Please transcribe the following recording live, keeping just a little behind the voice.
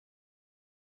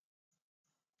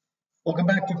Welcome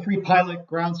back to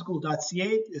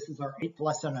freepilotgroundschool.ca. This is our 8th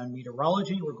lesson on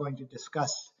meteorology. We're going to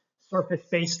discuss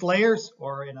surface-based layers,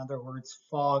 or in other words,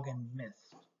 fog and mist.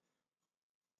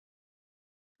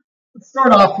 Let's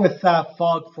start off with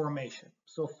fog formation.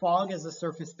 So fog is a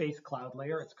surface-based cloud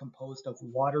layer. It's composed of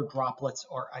water droplets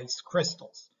or ice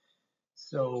crystals.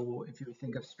 So if you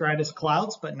think of stratus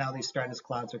clouds, but now these stratus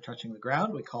clouds are touching the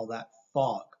ground, we call that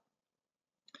fog.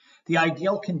 The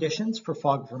ideal conditions for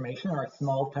fog formation are a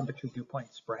small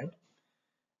temperature-dew-point spread,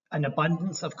 an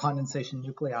abundance of condensation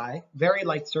nuclei, very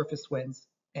light surface winds,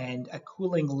 and a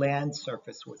cooling land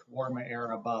surface with warmer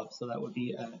air above. So that would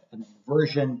be an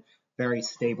inversion, very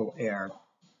stable air.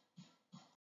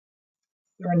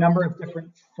 There are a number of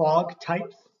different fog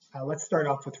types. Let's start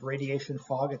off with radiation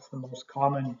fog. It's the most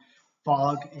common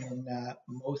fog in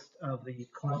most of the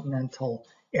continental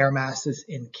air masses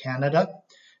in Canada.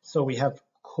 So we have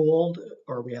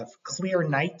clear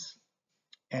nights,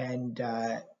 and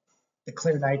the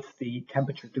clear nights, the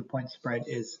temperature dew point spread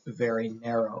is very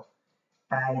narrow.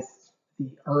 As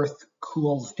the Earth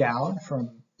cools down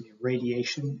from the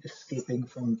radiation escaping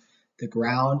from the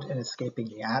ground and escaping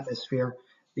the atmosphere,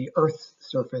 the Earth's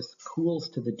surface cools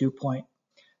to the dew point.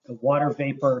 The water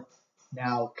vapor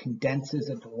now condenses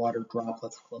into water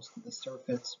droplets close to the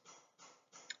surface,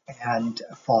 and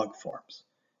fog forms.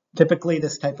 Typically,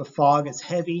 this type of fog is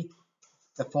heavy.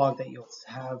 The fog that you'll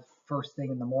have first thing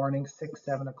in the morning, 6,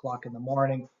 7 o'clock in the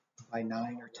morning. By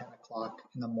 9 or 10 o'clock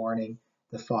in the morning,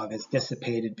 the fog is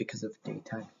dissipated because of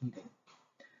daytime heating.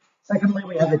 Secondly,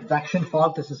 we have advection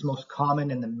fog. This is most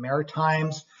common in the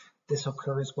Maritimes. This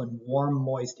occurs when warm,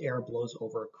 moist air blows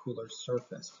over a cooler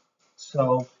surface.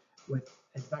 So with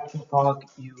advection fog,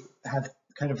 you have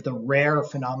kind of the rare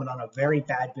phenomenon of very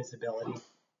bad visibility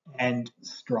and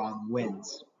strong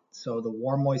winds. So the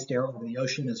warm, moist air over the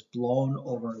ocean is blown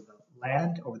over the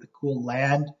land, over the cool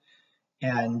land,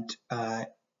 and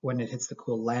when it hits the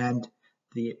cool land,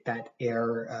 that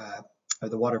air or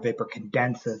the water vapor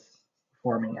condenses,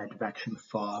 forming advection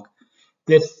fog.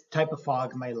 This type of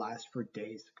fog may last for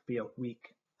days, it could be a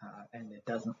week, and it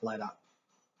doesn't let up.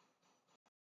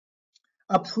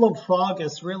 Upslope fog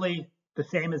is really the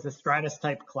same as a stratus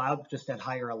type cloud, just at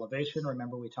higher elevation.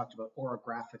 Remember, we talked about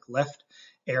orographic lift,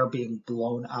 air being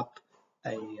blown up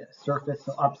a surface.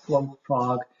 So upslope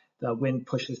fog, the wind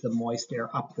pushes the moist air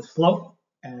up the slope.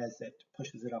 As it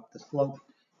pushes it up the slope,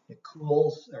 it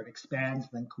cools, or it expands,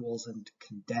 then cools and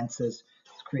condenses.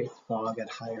 This creates fog at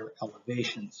higher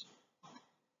elevations.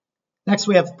 Next,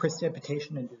 we have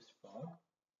precipitation-induced fog.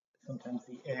 Sometimes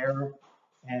the air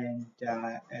and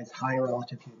as higher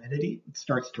relative humidity, it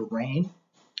starts to rain.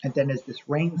 And then as this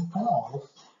rain falls,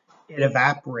 it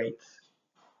evaporates,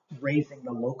 raising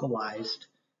the localized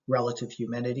relative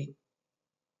humidity.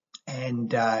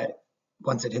 And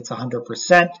once it hits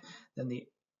 100%, then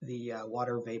the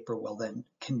water vapor will then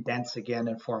condense again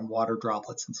and form water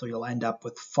droplets. And so you'll end up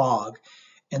with fog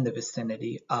in the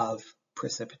vicinity of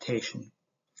precipitation.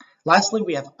 Lastly,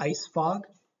 we have ice fog.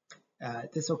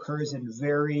 This occurs in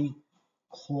very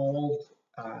cold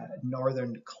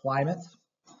northern climates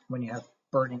when you have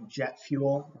burning jet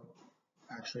fuel.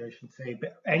 Actually, I should say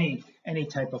any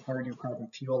type of hydrocarbon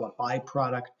fuel. A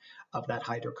byproduct of that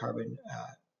hydrocarbon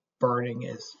burning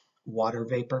is water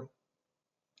vapor.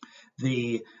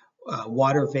 The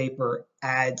water vapor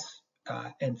adds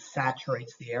and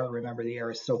saturates the air. Remember, the air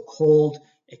is so cold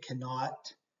it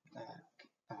cannot.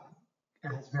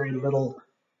 It has very little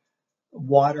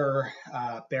water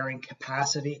bearing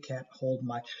capacity, can't hold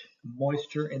much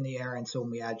moisture in the air, and so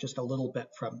when we add just a little bit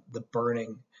from the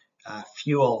burning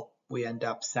fuel, we end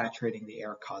up saturating the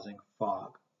air, causing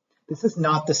fog. This is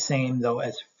not the same though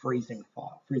as freezing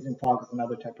fog. Freezing fog is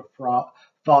another type of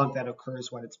fog that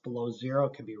occurs when it's below zero.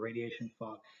 It can be radiation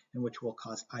fog, and which will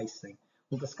cause icing.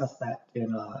 We'll discuss that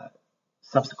in a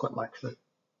subsequent lecture.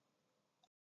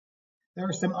 There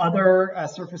are some other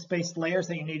surface-based layers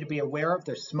that you need to be aware of.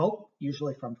 There's smoke,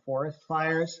 usually from forest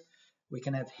fires. We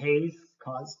can have haze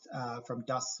caused from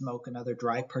dust, smoke, and other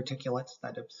dry particulates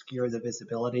that obscure the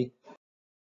visibility.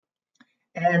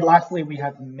 And lastly, we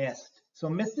have mist. So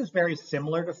mist is very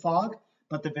similar to fog,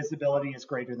 but the visibility is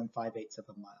greater than 5/8 of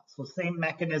a mile. So same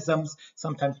mechanisms.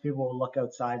 Sometimes people will look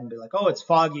outside and be like, oh, it's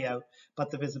foggy out, but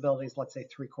the visibility is, let's say,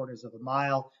 3/4 of a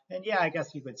mile. And yeah, I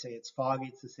guess you could say it's foggy.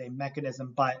 It's the same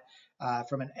mechanism, but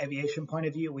from an aviation point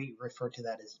of view, we refer to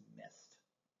that as mist.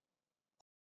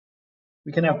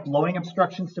 We can have blowing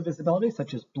obstructions to visibility,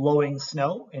 such as blowing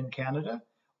snow in Canada,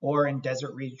 or in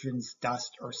desert regions,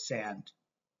 dust or sand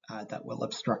that will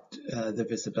obstruct the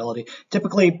visibility.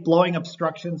 Typically, blowing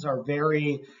obstructions are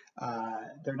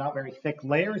they're not very thick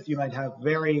layers. You might have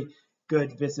very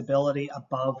good visibility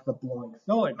above the blowing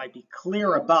snow. It might be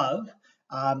clear above,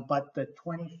 but the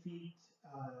 20 feet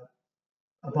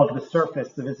above the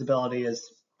surface, the visibility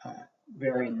is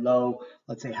very low,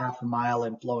 let's say half a mile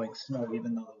in blowing snow,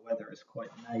 even though the weather is quite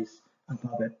nice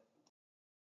above it.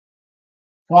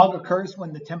 Fog occurs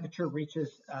when the temperature reaches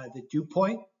the dew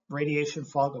point. Radiation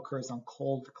fog occurs on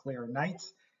cold, clear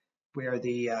nights where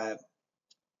the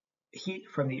heat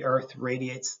from the earth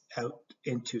radiates out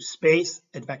into space.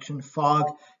 Advection fog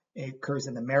occurs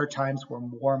in the Maritimes where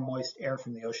warm, moist air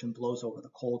from the ocean blows over the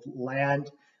cold land.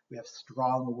 We have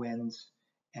strong winds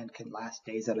and can last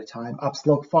days at a time.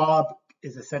 Upslope fog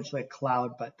is essentially a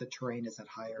cloud, but the terrain is at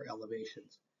higher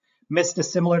elevations. Mist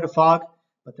is similar to fog,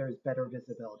 but there's better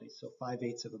visibility. So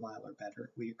 5/8 of a mile or better,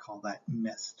 we call that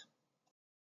mist.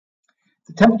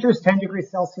 The temperature is 10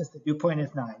 degrees Celsius, the dew point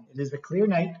is 9. It is a clear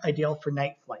night, ideal for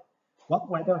night flight. What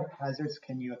weather hazards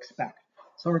can you expect?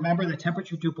 So remember, the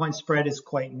temperature dew point spread is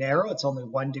quite narrow. It's only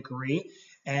 1 degree,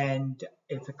 and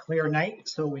it's a clear night.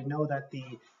 So we know that the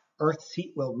Earth's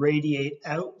heat will radiate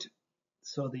out,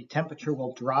 so the temperature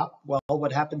will drop. Well,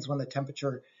 what happens when the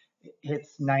temperature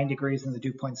hits 9 degrees and the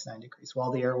dew point's 9 degrees?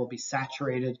 Well, the air will be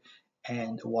saturated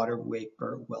and the water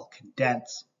vapor will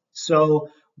condense. So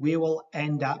we will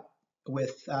end up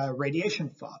with radiation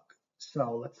fog.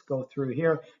 So let's go through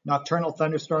here. Nocturnal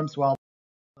thunderstorms, well,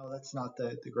 no, that's not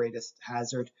the greatest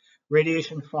hazard.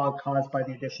 Radiation fog caused by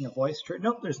the addition of moisture.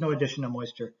 Nope, there's no addition of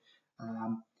moisture.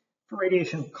 For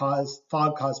radiation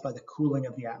fog caused by the cooling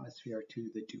of the atmosphere to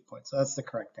the dew point. So that's the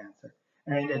correct answer.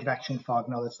 And advection fog,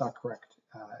 no, that's not correct.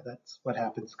 That's what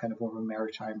happens kind of over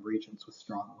maritime regions with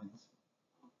strong winds.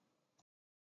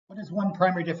 What is one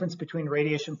primary difference between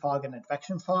radiation fog and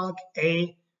advection fog?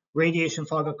 A, radiation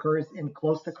fog occurs in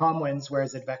close to calm winds,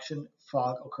 whereas advection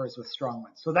fog occurs with strong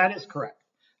winds. So that is correct.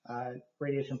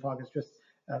 Radiation fog is just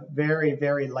very,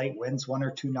 very light winds, 1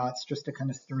 or 2 knots, just to kind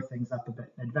of stir things up a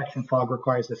bit. Advection fog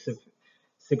requires a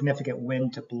significant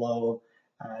wind to blow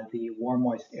the warm,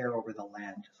 moist air over the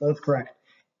land. So that's correct.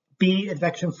 B,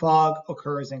 advection fog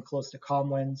occurs in close to calm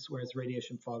winds, whereas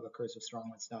radiation fog occurs with strong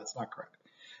winds. No, it's not correct.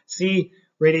 C,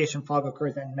 radiation fog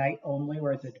occurs at night only,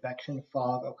 whereas advection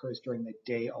fog occurs during the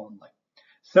day only.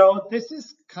 So this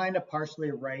is kind of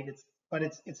partially right, but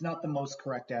it's not the most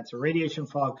correct answer. Radiation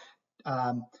fog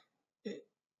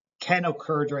can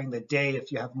occur during the day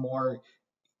if you have more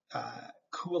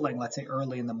cooling, let's say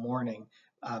early in the morning,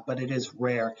 but it is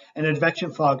rare. And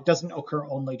advection fog doesn't occur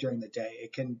only during the day.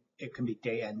 It can be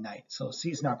day and night. So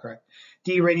C is not correct.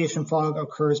 D, radiation fog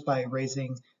occurs by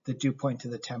raising the dew point to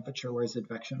the temperature, whereas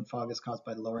advection fog is caused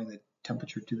by lowering the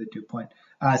temperature to the dew point.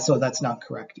 So that's not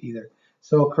correct either.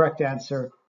 So correct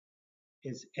answer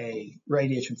is A.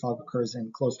 Radiation fog occurs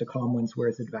in close to calm winds,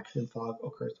 whereas advection fog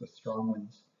occurs with strong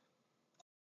winds.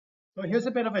 So here's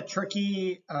a bit of a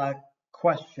tricky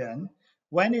question.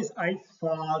 When is ice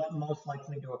fog most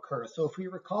likely to occur? So if we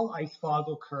recall, ice fog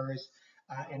occurs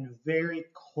in very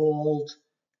cold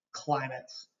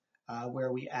climates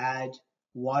where we add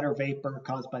water vapor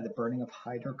caused by the burning of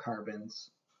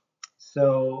hydrocarbons.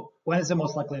 So when is it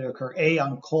most likely to occur? A,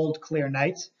 on cold, clear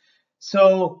nights.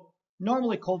 So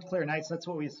normally cold, clear nights, that's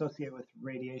what we associate with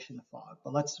radiation fog,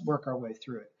 but let's work our way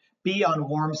through it. B, on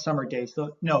warm summer days.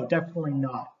 So no, definitely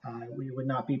not. We would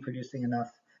not be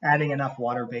adding enough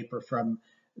water vapor from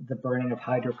the burning of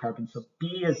hydrocarbons. So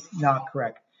B is not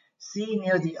correct. C,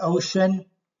 near the ocean.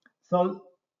 So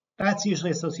that's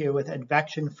usually associated with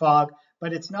advection fog,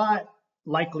 but it's not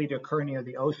likely to occur near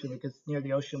the ocean because near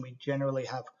the ocean we generally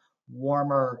have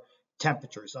warmer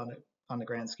temperatures on the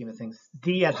grand scheme of things.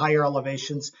 D, at higher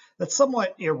elevations. That's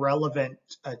somewhat irrelevant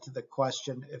to the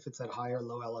question if it's at high or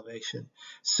low elevation.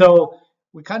 So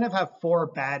we kind of have 4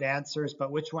 bad answers,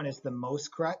 but which one is the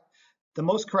most correct? The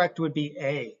most correct would be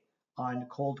A, on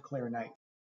cold, clear nights,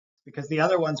 because the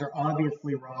other ones are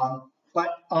obviously wrong. But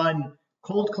on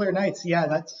cold, clear nights, yeah,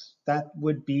 that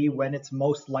would be when it's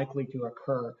most likely to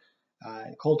occur.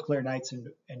 Cold, clear nights and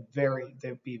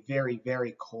they'd be very,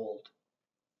 very cold.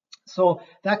 So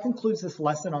that concludes this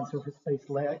lesson on surface-based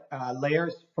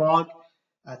layers, fog.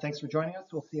 Thanks for joining us.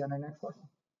 We'll see you on our next lesson.